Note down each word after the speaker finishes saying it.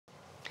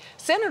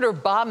Senator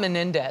Bob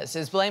Menendez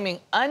is blaming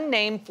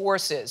unnamed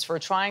forces for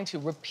trying to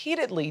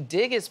repeatedly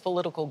dig his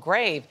political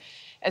grave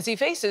as he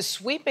faces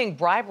sweeping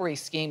bribery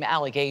scheme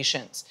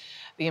allegations.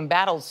 The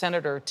embattled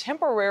senator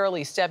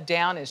temporarily stepped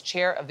down as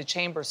chair of the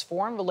chamber's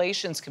Foreign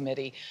Relations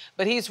Committee,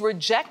 but he's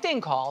rejecting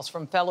calls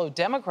from fellow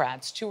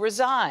Democrats to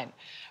resign.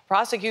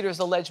 Prosecutors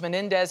allege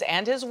Menendez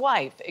and his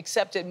wife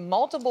accepted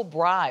multiple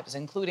bribes,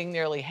 including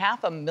nearly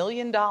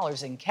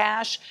 $500,000 in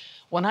cash,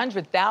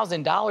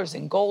 $100,000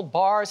 in gold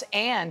bars,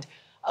 and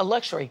a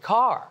luxury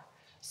car.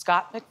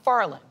 Scott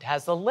MacFarlane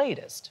has the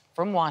latest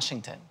from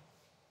Washington.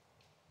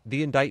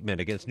 The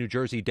indictment against New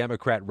Jersey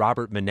Democrat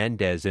Robert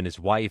Menendez and his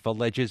wife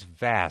alleges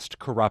vast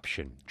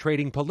corruption,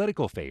 trading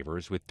political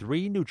favors with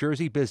 3 New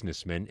Jersey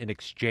businessmen in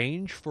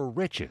exchange for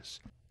riches.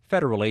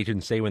 Federal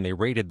agents say when they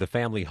raided the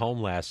family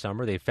home last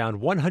summer, they found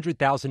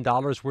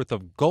 $100,000 worth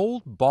of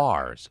gold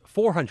bars,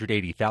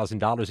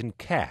 $480,000 in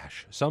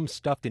cash, some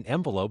stuffed in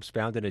envelopes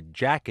found in a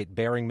jacket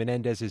bearing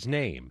Menendez's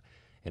name.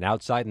 And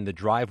outside in the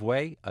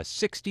driveway, a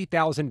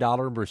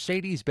 $60,000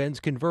 Mercedes-Benz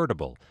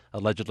convertible,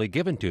 allegedly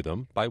given to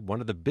them by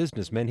one of the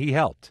businessmen he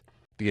helped.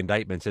 The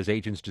indictment says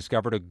agents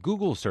discovered a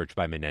Google search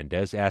by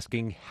Menendez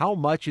asking how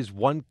much is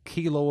 1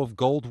 kilo of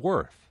gold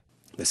worth.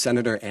 The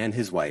senator and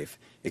his wife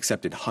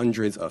accepted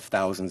hundreds of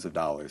thousands of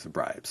dollars of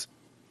bribes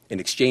in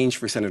exchange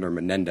for Senator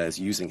Menendez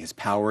using his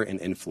power and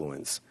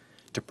influence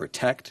to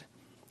protect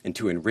and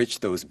to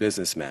enrich those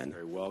businessmen.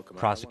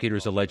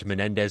 Prosecutors allege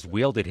Menendez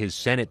wielded his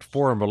Senate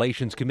Foreign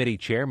Relations Committee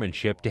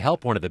chairmanship to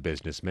help one of the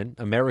businessmen,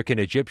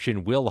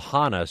 American-Egyptian Will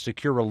Hanna,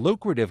 secure a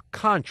lucrative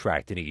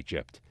contract in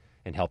Egypt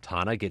and helped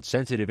Hanna get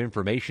sensitive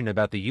information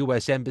about the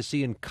U.S.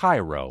 Embassy in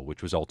Cairo,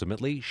 which was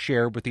ultimately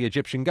shared with the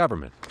Egyptian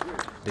government.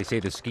 They say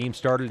the scheme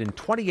started in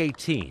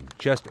 2018,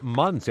 just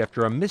months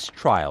after a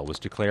mistrial was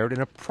declared in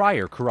a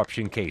prior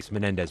corruption case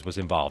Menendez was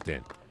involved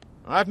in.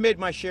 I've made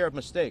my share of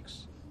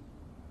mistakes,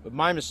 but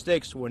my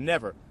mistakes were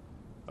never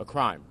a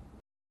crime.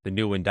 The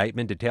new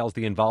indictment details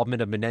the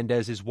involvement of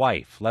Menendez's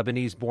wife,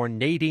 Lebanese-born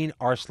Nadine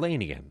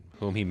Arslanian,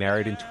 whom he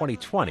married in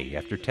 2020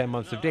 after 10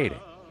 months of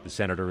dating. The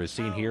senator is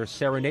seen here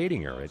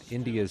serenading her at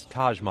India's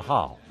Taj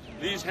Mahal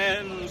These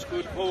hands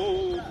could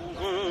hold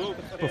the world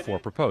before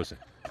proposing.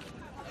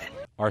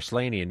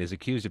 Arslanian is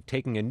accused of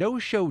taking a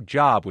no-show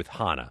job with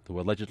Hanna, who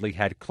allegedly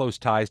had close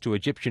ties to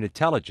Egyptian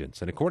intelligence.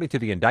 And according to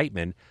the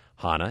indictment,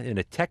 Hanna, in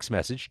a text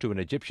message to an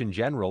Egyptian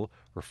general,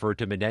 referred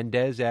to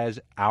Menendez as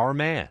our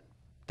man.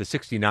 The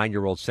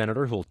 69-year-old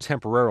senator, who will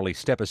temporarily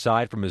step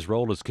aside from his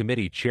role as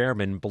committee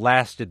chairman,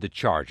 blasted the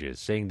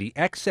charges, saying the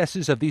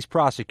excesses of these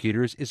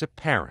prosecutors is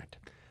apparent.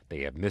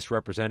 They have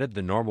misrepresented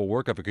the normal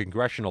work of a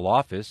congressional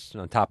office.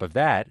 On top of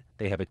that,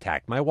 they have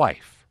attacked my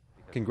wife.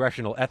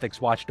 Congressional ethics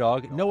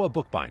watchdog Noah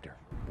Bookbinder.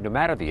 No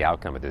matter the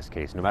outcome of this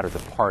case, no matter the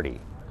party,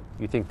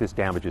 you think this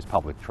damages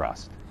public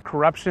trust?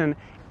 Corruption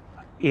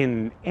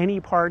in any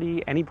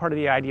party of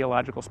the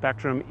ideological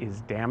spectrum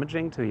is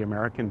damaging to the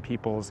American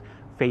people's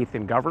faith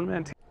in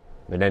government.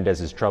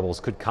 Menendez's troubles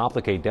could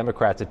complicate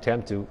Democrats'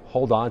 attempt to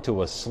hold on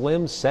to a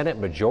slim Senate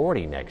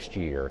majority next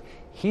year.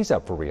 He's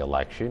up for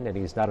re-election, and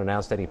he's not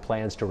announced any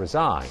plans to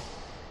resign.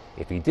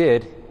 If he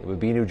did, it would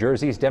be New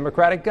Jersey's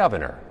Democratic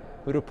governor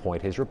who'd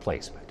appoint his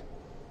replacement.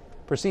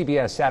 For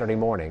CBS Saturday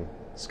Morning,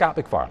 Scott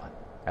MacFarlane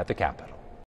at the Capitol.